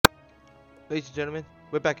Ladies and gentlemen,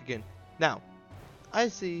 we're back again. Now, I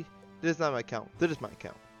see this is not my account. This is my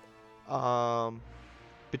account.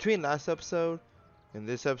 Between last episode and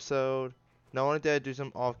this episode, not only did I do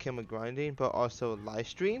some off-camera grinding, but also live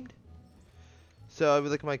streamed. So if you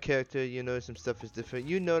look at my character, you notice some stuff is different.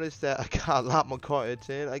 You notice that I got a lot more cards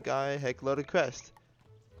and I got a heck load of crest.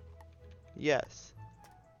 Yes.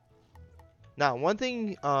 Now, one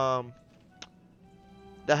thing that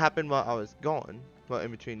happened while I was gone, well,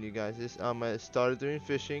 in between you guys, is I started doing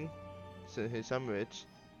fishing. Since I'm rich.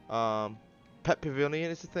 Pet Pavilion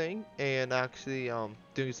is a thing, and actually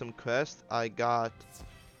doing some quests. I got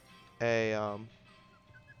a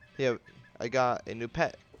I got a new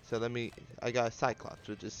pet. So I got a Cyclops,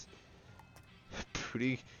 which is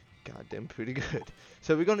pretty pretty good.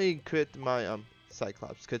 So we're gonna equip my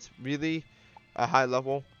Cyclops, cause really a high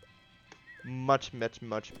level, much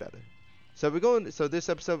better. So this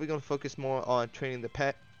episode we're gonna focus more on training the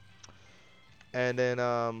pet, and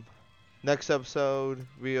then next episode,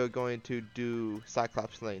 we are going to do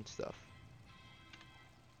Cyclops Lane stuff.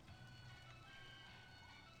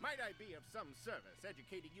 Might I be of some service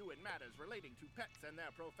educating you in matters relating to pets and their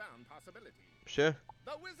profound possibilities? Sure.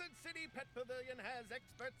 The Wizard City Pet Pavilion has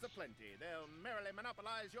experts aplenty. They'll merrily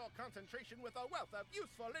monopolize your concentration with a wealth of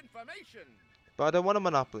useful information. But I want a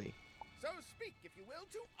monopoly. So speak, if you will,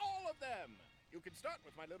 to all of them. You can start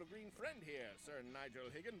with my little green friend here, Sir Nigel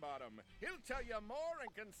Higginbottom. He'll tell you more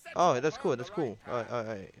and can set Oh, you that's cool. on That's the cool. right path.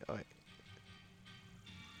 Alright.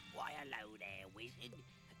 Why, hello there, wizard.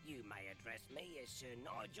 You may address me as Sir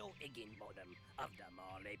Nigel Higginbottom of the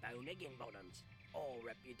Marleybone Higginbottoms. All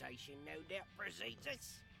reputation, no doubt, precedes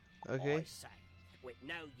us. Okay. I say, with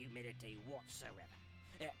no humility whatsoever,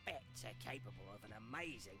 that pets are capable of an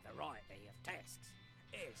amazing variety of tasks.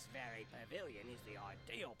 This very pavilion is the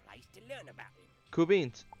ideal place to learn about them. Cool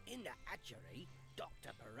beans. In the hatchery,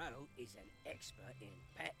 Dr. Perot is an expert in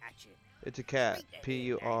pet hatching. It's a cat.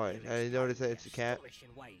 P-U-R. I noticed that it's a cat.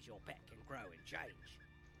 Astonishing ways your pet can grow and change.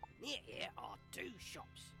 Near here are two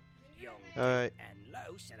shops. Young Alright. and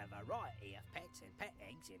Low sell a variety of pets and pet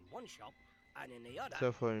eggs in one shop, and in the other,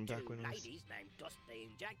 So far in two background noise. ladies named Dusty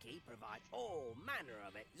and Jackie provide all manner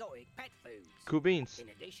of exotic pet foods. Cool beans. In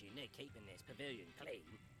addition to keeping this pavilion clean,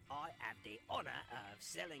 I have the honour of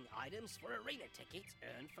selling items for arena tickets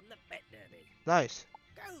earned from the pet derby. Nice.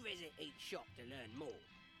 Go visit each shop to learn more,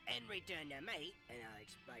 and return to me, and I'll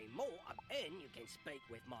explain more, and you can speak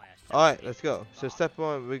with my associate. Alright, let's go. So step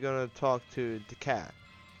one, we're gonna talk to the cat.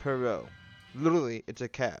 Perot. Literally, it's a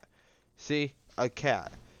cat. See? A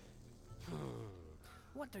cat.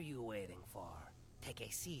 What are you waiting for? Take a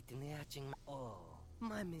seat in the hatching. Oh,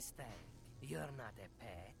 my mistake. You're not a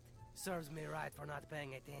pet. Serves me right for not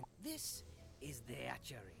paying attention. This is the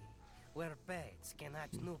hatchery, where pets can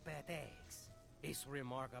hatch new pet eggs. This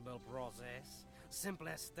remarkable process.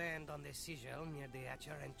 Simply stand on the sigil near the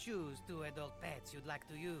hatcher and choose two adult pets you'd like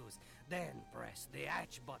to use. Then press the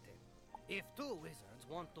hatch button. If two wizards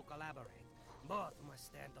want to collaborate, both must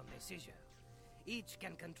stand on the sigil. Each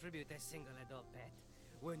can contribute a single adult pet.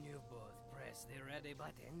 When you both press the ready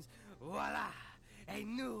buttons, voila! A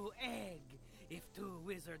new egg! If two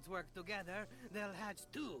wizards work together, they'll hatch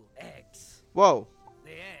two eggs. Whoa.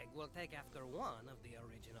 The egg will take after one of the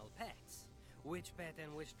original pets. Which pet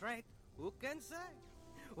and which trait? Who can say?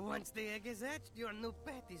 Once the egg is hatched, your new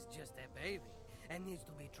pet is just a baby and needs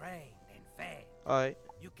to be trained and fed. Alright.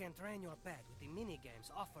 You can train your pet with the mini-games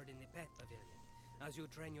offered in the pet pavilion. As you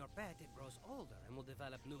train your pet, it grows older and will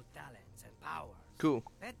develop new talents and powers. Cool.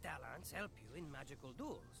 Pet talents help you in magical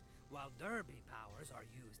duels, while derby powers are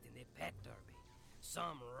used in the pet derby.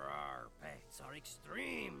 Some rare pets are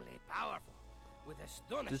extremely powerful, with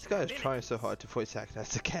astonishing This guy is trying so abilities. hard to voice act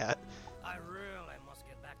as a cat. I really must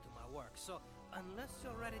get back to my work, so unless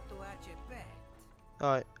you're ready to hatch a pet...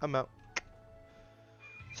 Alright, I'm out.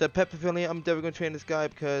 So Pet Pavilion, I'm definitely going to train this guy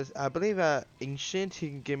because I believe at Ancient he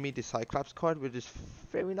can give me the Cyclops card, which is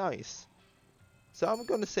very nice. So I'm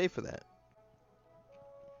going to save for that.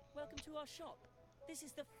 Welcome to our shop. This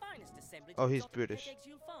is the finest assemblage Oh, of he's exotic British. pet eggs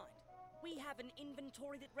you'll find. We have an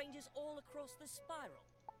inventory that ranges all across the spiral.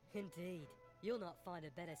 Indeed. You'll not find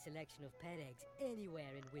a better selection of pet eggs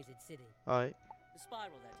anywhere in Wizard City. Alright. The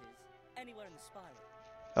spiral, that is. Anywhere in the spiral.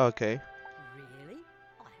 Okay. Really?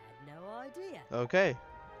 I had no idea. Okay.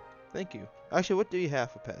 Thank you. Actually, what do you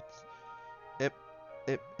have for pets? Ip.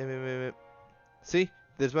 See?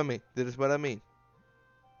 This is what I mean. This is what I mean.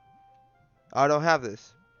 I don't have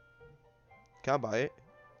this. Can I buy it?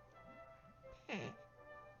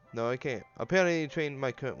 No, I can't. Apparently, I trained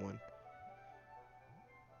my current one.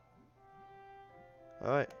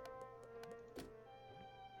 Alright.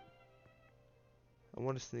 I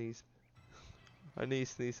want to sneeze. I need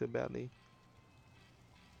to sneeze so badly.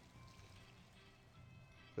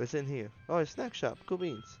 What's in here? Oh, a snack shop. Cool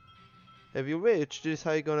beans. If you're rich, this is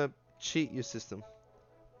how you're gonna cheat your system.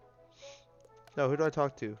 No, who do I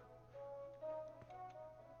talk to?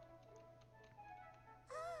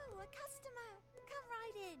 Oh, a customer. Come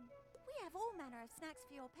right in. We have all manner of snacks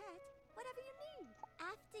for your pet. Whatever you need.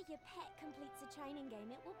 After your pet completes a training game,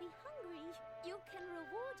 it will be hungry. You can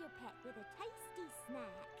reward your pet with a tasty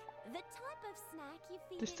snack. The type of snack you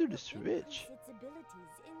feed This it dude will is rich. increase its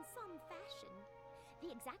abilities in some fashion. The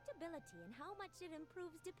exact ability and how much it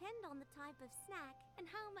improves depend on the type of snack and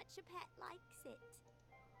how much your pet likes it.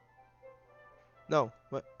 No.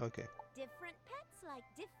 What? Okay. Different pets like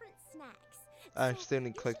different snacks. I So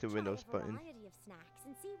accidentally you clicked the should try Windows a button. variety of snacks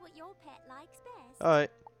and see what your pet likes best.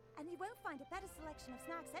 Alright. And you won't find a better selection of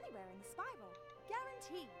snacks anywhere in the spiral.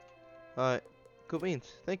 Guaranteed. Alright. Cool beans.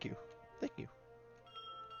 Thank you. Thank you.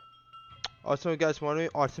 Also, you guys wondering,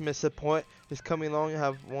 Ultimate Support is coming along. I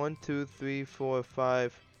have 1, 2, 3, 4,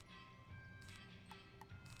 5.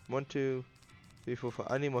 1, 2, 3, 4, 5.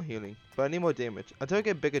 I need more healing. But I need more damage. Until I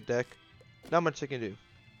get a bigger deck, not much I can do.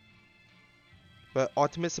 But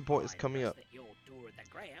Ultimate Support is coming up. At your tour of the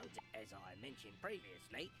grounds, as I mentioned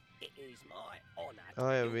previously, it is my honour Oh,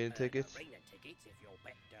 yeah, to arena earn tickets. arena tickets if your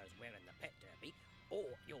pet does well in the pet derby, or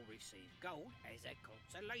you'll receive gold as a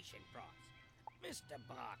consolation prize. Mr.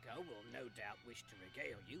 Barker will no doubt wish to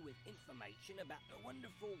regale you with information about the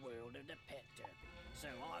wonderful world of the pet derby, so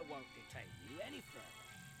I won't detain you any further.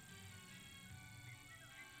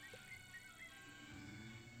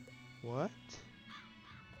 What?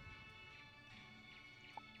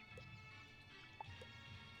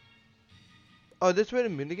 Oh, this where the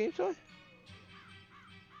minigames are?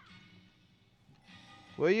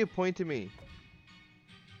 Where are you pointing me?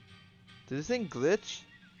 Did this thing glitch?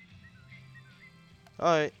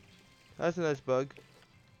 Alright. That's a nice bug.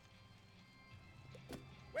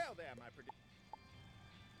 Well there, my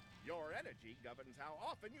Your energy governs how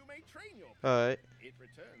often you may train your pet. Alright. It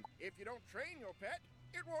returns. If you don't train your pet,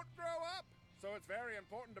 it won't grow up. So it's very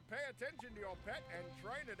important to pay attention to your pet and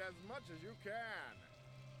train it as much as you can.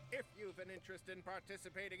 If you've an interest in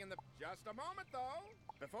participating in the... Just a moment, though.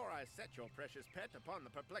 Before I set your precious pet upon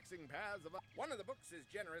the perplexing paths of... One of the books is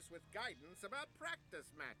generous with guidance about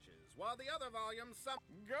practice matches, while the other volumes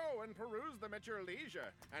Go and peruse them at your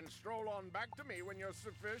leisure, and stroll on back to me when you're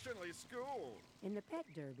sufficiently schooled. In the pet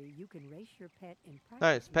derby, you can race your pet in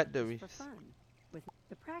Nice, practice pet matches derbies. for fun. With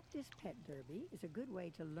the practice pet derby is a good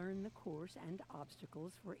way to learn the course and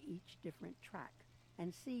obstacles for each different track,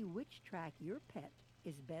 and see which track your pet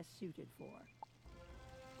is best suited for.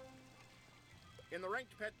 In the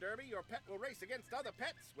ranked pet derby, your pet will race against other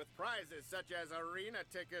pets with prizes such as arena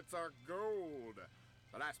tickets or gold.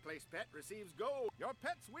 The last place pet receives gold. Your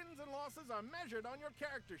pet's wins and losses are measured on your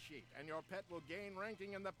character sheet, and your pet will gain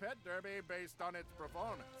ranking in the pet derby based on its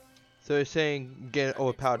performance. So you're saying get an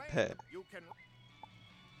overpowered pet. You can...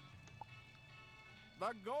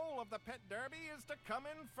 The goal of the pet derby is to come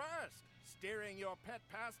in first, steering your pet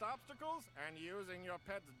past obstacles and using your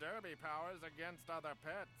pet's derby powers against other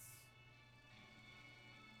pets.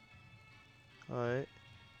 Alright.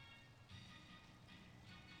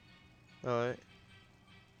 Alright.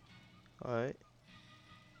 Alright.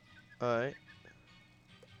 Alright.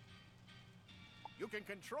 You can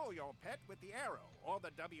control your pet with the arrow or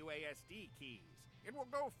the WASD keys. It will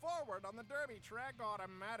go forward on the derby track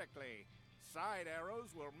automatically. Side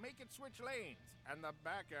arrows will make it switch lanes, and the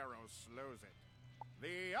back arrow slows it.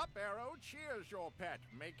 The up arrow cheers your pet,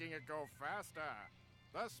 making it go faster.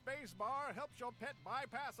 The space bar helps your pet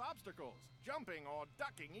bypass obstacles, jumping or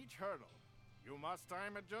ducking each hurdle. You must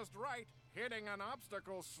time it just right. Hitting an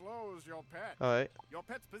obstacle slows your pet. Alright. Your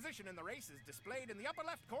pet's position in the race is displayed in the upper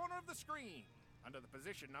left corner of the screen. Under the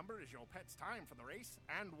position number is your pet's time for the race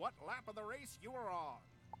and what lap of the race you are on.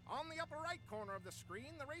 On the upper right corner of the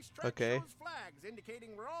screen, the racetrack shows flags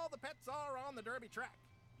indicating where all the pets are on the derby track.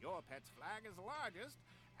 Your pet's flag is largest,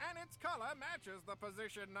 and its color matches the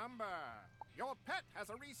position number. Your pet has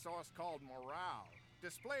a resource called morale,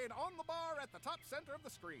 displayed on the bar at the top center of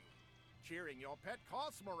the screen. Cheering your pet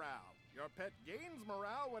costs morale. Your pet gains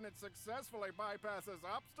morale when it successfully bypasses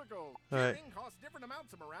obstacles. Cheering costs different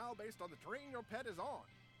amounts of morale based on the terrain your pet is on.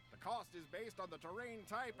 The cost is based on the terrain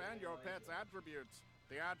type and your pet's attributes.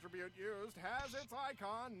 The attribute used has its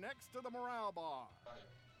icon next to the morale bar.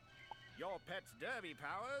 Your pet's derby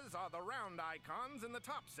powers are the round icons in the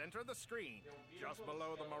top center of the screen, just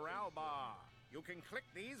below the morale bar. You can click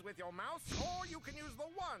these with your mouse, or you can use the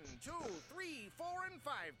 1, 2, 3, 4, and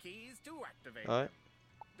 5 keys to activate them.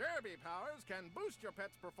 Derby powers can boost your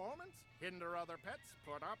pet's performance, hinder other pets,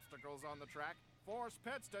 put obstacles on the track, force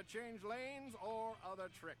pets to change lanes, or other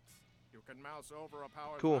tricks. You can mouse over a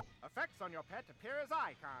power. Cool. Effects on your pet appear as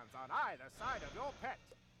icons on either side of your pet.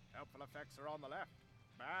 Helpful effects are on the left.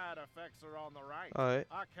 Bad effects are on the right. Alright.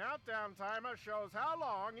 A countdown timer shows how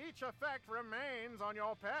long each effect remains on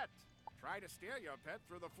your pet. Try to steer your pet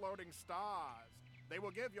through the floating stars. They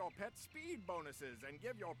will give your pet speed bonuses and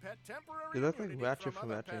give your pet temporary They look like immunity Ratchet from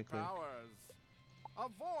from other Ratchet and pet Clank. powers.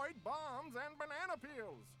 Avoid bombs and banana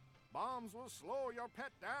peels. Bombs will slow your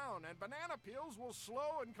pet down, and banana peels will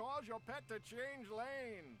slow and cause your pet to change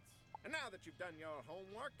lanes. And now that you've done your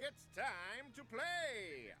homework, it's time to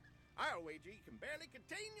play. I'll wager you can barely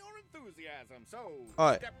contain your enthusiasm, so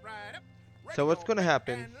Alright. step right up. So what's gonna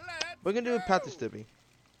happen? and let's We're gonna do a go. practice derby.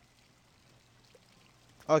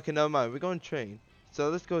 Okay, never mind. We're going to train. So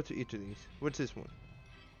let's go to each of these. What's this one?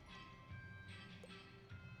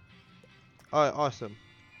 Alright, awesome.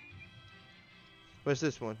 What's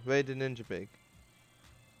this one? Raid the Ninja Pig.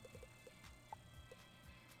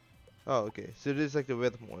 Oh, okay. So this is like the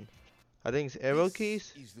rhythm one. I think it's arrow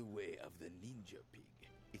keys. This is the way of the ninja pig.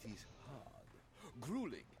 It is hard,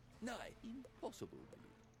 grueling, nigh impossible.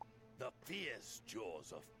 The fierce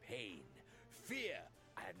jaws of pain, fear,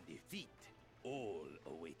 and defeat all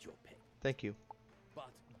await your pet. Thank you.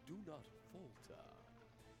 But do not falter.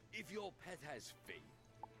 If your pet has faith,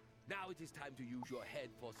 now it is time to use your head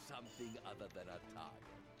for something other than a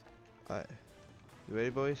target. Alright. You ready,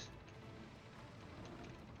 boys?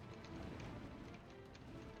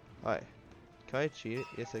 Alright. Can I cheat it?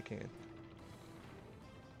 Yes, I can.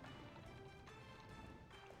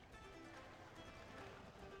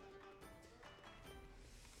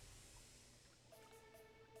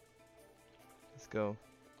 Let's go.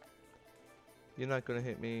 You're not gonna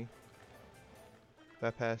hit me.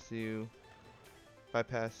 Bypass you.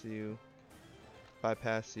 Bypass you.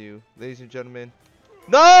 Bypass you. Ladies and gentlemen.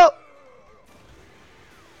 No!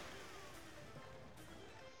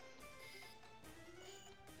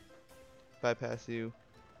 Bypass you.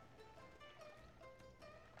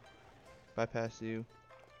 Bypass you.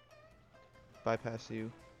 Bypass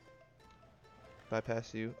you.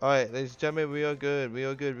 Bypass you. Alright, ladies and gentlemen, we are good. We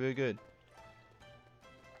are good. We are good.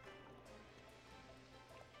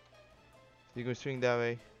 You're gonna swing that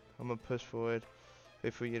way. I'm gonna push forward.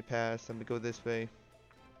 Wait for you to pass. I'm gonna go this way.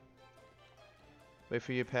 Wait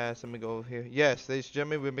for you to pass. I'm gonna go over here. Yes, ladies and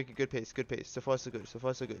gentlemen, we're making good pace. Good pace. So far, so good. So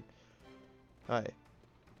far, so good. Alright.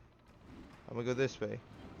 I'm gonna go this way.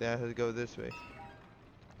 Then I have to go this way.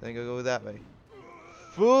 Then I'm gonna go that way.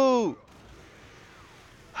 Foo!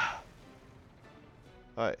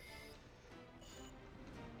 Alright.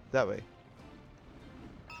 That way.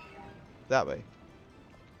 That way.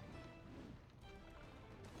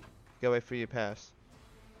 Go wait for you to pass.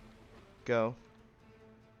 Go.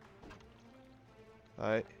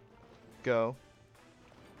 Alright. Go.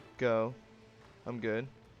 Go. I'm good.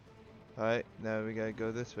 Alright, now we gotta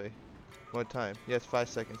go this way. One time. Yes, 5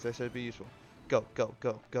 seconds. That should be useful. Go, go,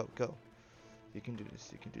 go, go, go. You can do this.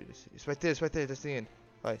 You can do this. It's right there. It's right there. That's the end.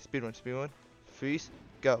 Alright, speed run. Speed run. Freeze.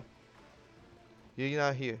 Go. You're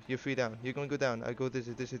not here. You're free down. You're gonna go down. I go this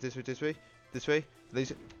way. This way. This way. This way. This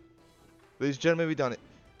way. Ladies and gentlemen, we done it.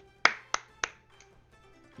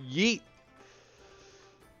 Yeet.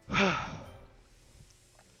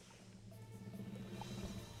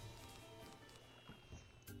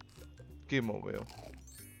 Give him a wheel.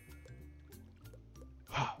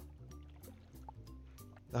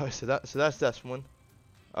 Alright, so that's that one.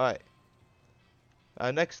 Alright.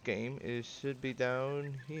 Our next game should be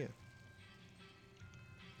down here.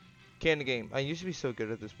 Candy game. I used to be so good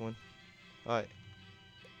at this one. Alright.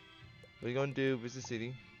 What are you gonna do? Visit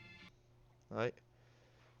city. Alright.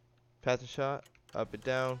 Pass and shot. Up and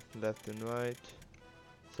down. Left and right.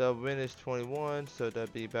 So win is 21. So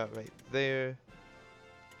that'd be about right there.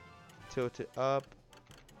 Tilt it up.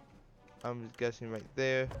 I'm guessing right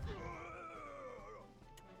there.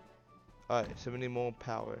 Alright, so we need more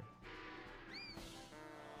power.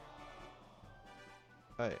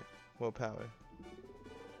 Alright, more power.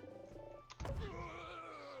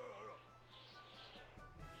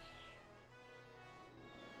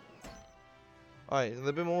 Alright, a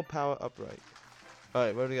little bit more power upright.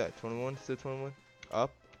 Alright, what do we got? 21? Still 21?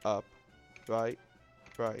 Up, up, right,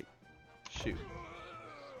 right, shoot.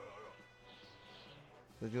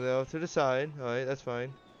 Let's go off to the side. Alright, that's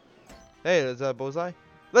fine. Hey, there's a bullseye.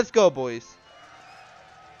 Let's go, boys.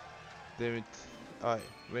 Alright,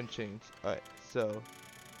 wind change. Alright, so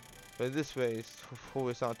but this way is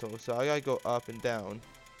horizontal, so I gotta go up and down.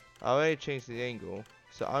 I already changed the angle,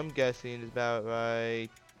 so I'm guessing it's about right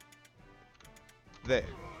there.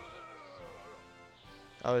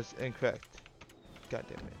 I was incorrect. God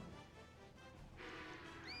damn it.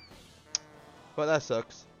 Well, that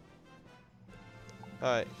sucks.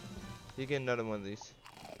 Alright. You get another one of these.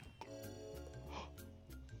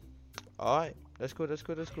 Alright. That's cool, that's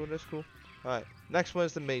cool, that's cool, that's cool. Alright. Next one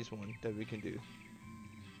is the maze one that we can do.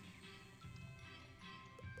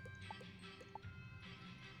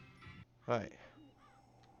 Alright.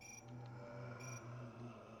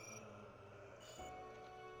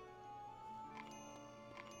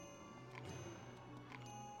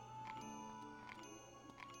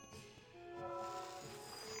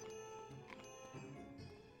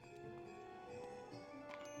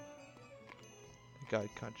 Gotta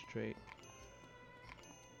concentrate.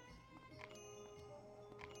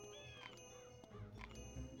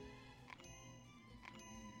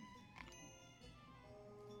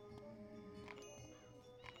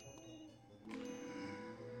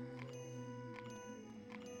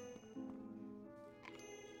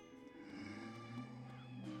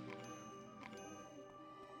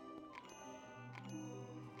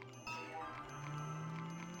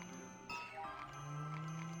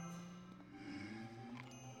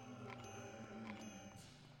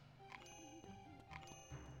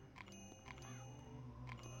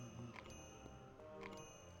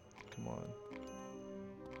 Come on.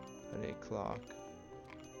 At 8 o'clock.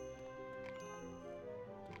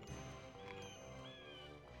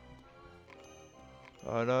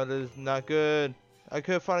 Oh no, this is not good. I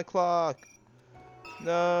couldn't find a clock.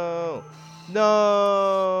 No.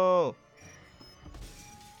 No.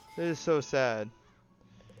 This is so sad.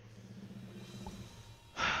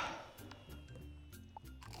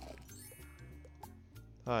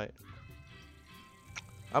 Alright.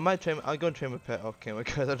 I'm gonna train my pet off camera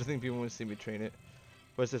because I don't think people want to see me train it.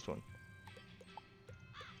 Where's this one?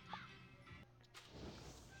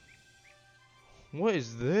 What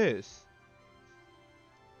is this?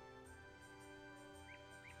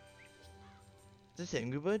 Is this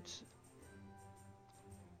Angry Birds?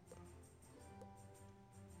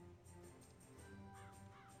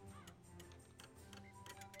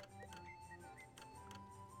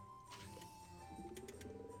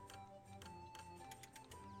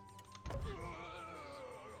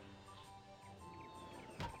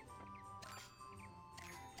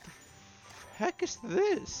 Heck is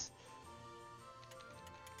this?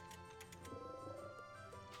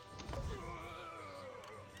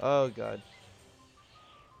 Oh god.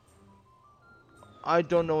 I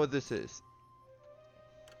don't know what this is.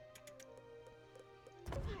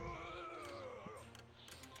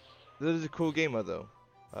 This is a cool game though.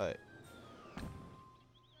 Alright.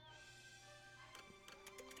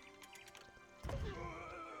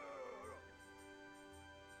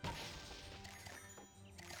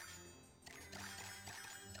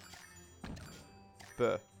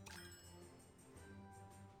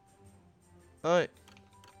 Alright.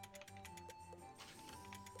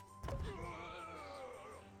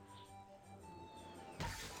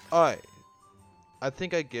 Alright. I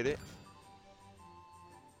think I get it.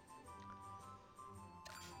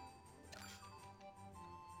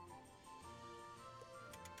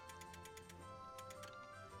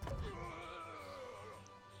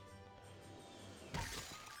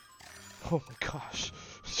 Oh my gosh.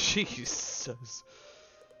 Jesus.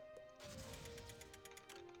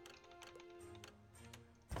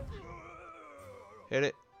 Hit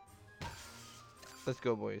it. Let's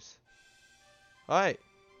go, boys. Alright.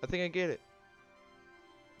 I think I get it.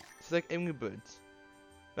 It's like Angry Birds.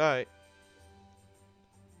 Alright.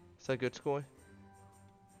 Is that a good score?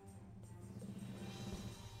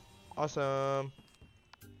 Awesome.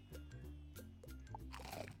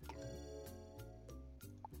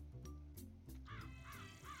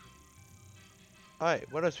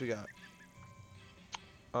 Alright, what else we got?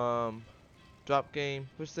 Drop game.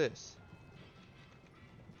 Who's this?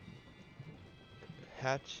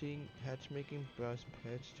 Hatchmaking, browse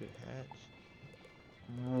pets to hatch.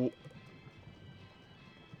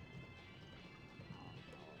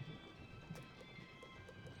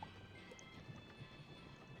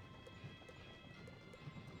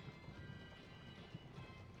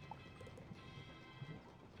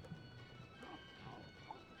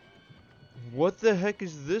 What the heck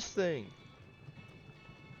is this thing?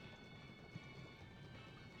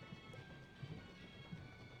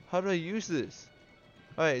 How do I use this?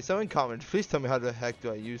 Alright, someone comment. Please tell me how the heck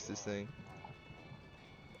do I use this thing.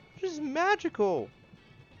 This is magical.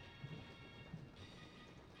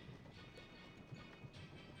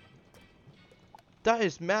 That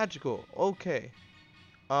is magical. Okay.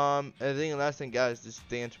 I think the last thing, guys, is this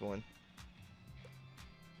dance one.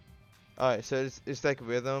 Alright, so it's like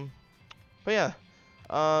rhythm. But yeah,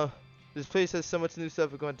 This place has so much new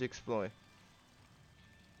stuff we're going to explore.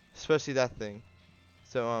 Especially that thing.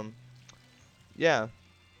 So, yeah.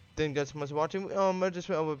 Thank you guys so much for watching. I just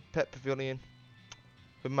went over Pet Pavilion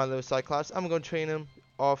with my little Cyclops. I'm going to train him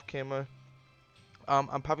off camera.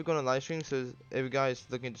 I'm probably going to live stream, so if you guys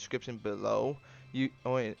look in the description below,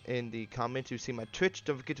 or in the comments, you see my Twitch.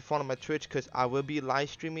 Don't forget to follow my Twitch, because I will be live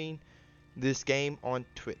streaming this game on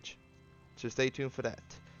Twitch. So stay tuned for that.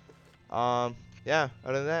 Yeah,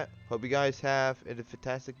 other than that, hope you guys have a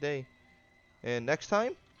fantastic day. And next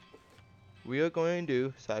time, we are going to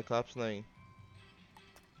do Cyclops Lane.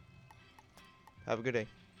 Have a good day.